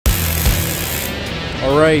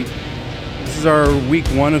All right, this is our week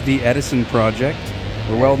 1 of the Edison project.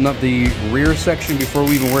 We're welding up the rear section before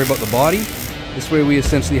we even worry about the body. This way we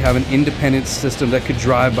essentially have an independent system that could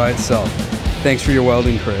drive by itself. Thanks for your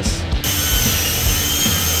welding, Chris.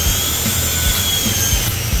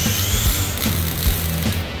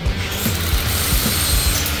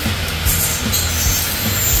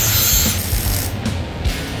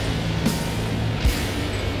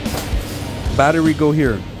 Battery go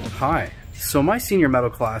here. Hi. So my senior metal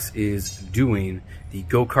class is doing the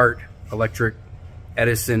go-kart electric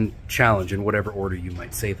Edison challenge in whatever order you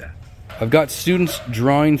might say that. I've got students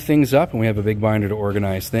drawing things up, and we have a big binder to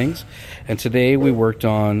organize things. And today we worked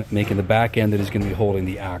on making the back end that is going to be holding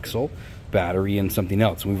the axle, battery, and something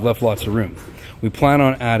else. We've left lots of room. We plan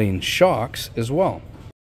on adding shocks as well.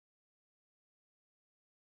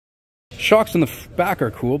 Shocks in the back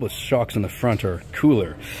are cool, but shocks in the front are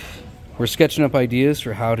cooler. We're sketching up ideas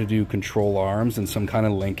for how to do control arms and some kind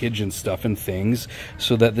of linkage and stuff and things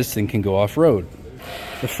so that this thing can go off-road.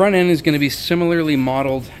 The front end is going to be similarly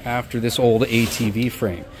modeled after this old ATV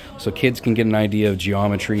frame, so kids can get an idea of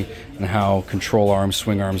geometry and how control arms,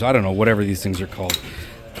 swing arms, I don't know, whatever these things are called,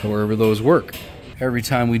 however those work. Every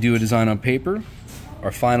time we do a design on paper,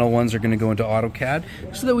 our final ones are going to go into AutoCAD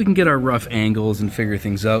so that we can get our rough angles and figure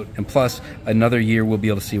things out, and plus another year we'll be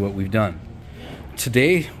able to see what we've done.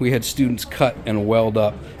 Today we had students cut and weld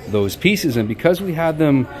up those pieces, and because we had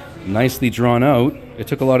them nicely drawn out, it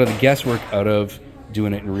took a lot of the guesswork out of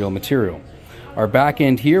doing it in real material. Our back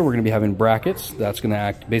end here, we're going to be having brackets. That's going to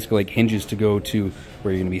act basically like hinges to go to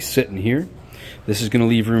where you're going to be sitting here. This is going to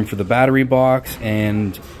leave room for the battery box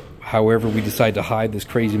and however we decide to hide this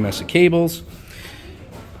crazy mess of cables.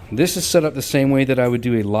 This is set up the same way that I would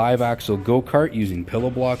do a live axle go-kart using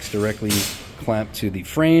pillow blocks directly clamped to the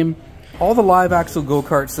frame. All the live axle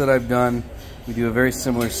go-karts that I've done, we do a very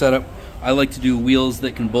similar setup. I like to do wheels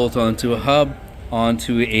that can bolt onto a hub,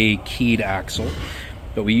 onto a keyed axle,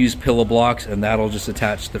 but we use pillow blocks and that'll just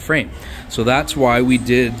attach to the frame. So that's why we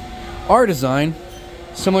did our design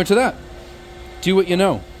similar to that. Do what you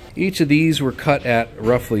know. Each of these were cut at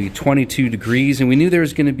roughly 22 degrees, and we knew there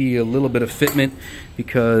was going to be a little bit of fitment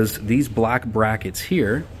because these black brackets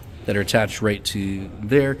here that are attached right to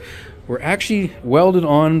there were actually welded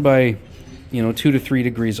on by 2 to 3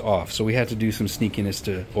 degrees off, so we had to do some sneakiness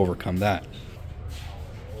to overcome that.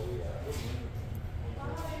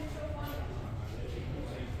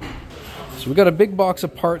 So we've got a big box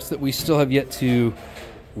of parts that we still have yet to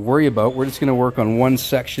worry about. We're just going to work on one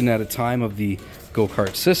section at a time of the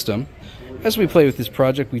go-kart system. As we play with this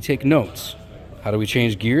project, we take notes. How do we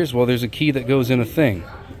change gears? Well, there's a key that goes in a thing.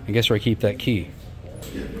 And guess where I keep that key?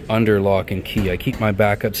 Under lock and key. I keep my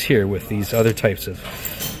backups here with these other types of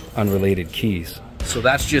unrelated keys. So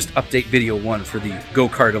that's just update video 1 for the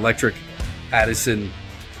go-kart electric Edison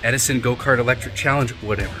go-kart electric challenge,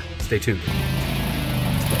 whatever. Stay tuned.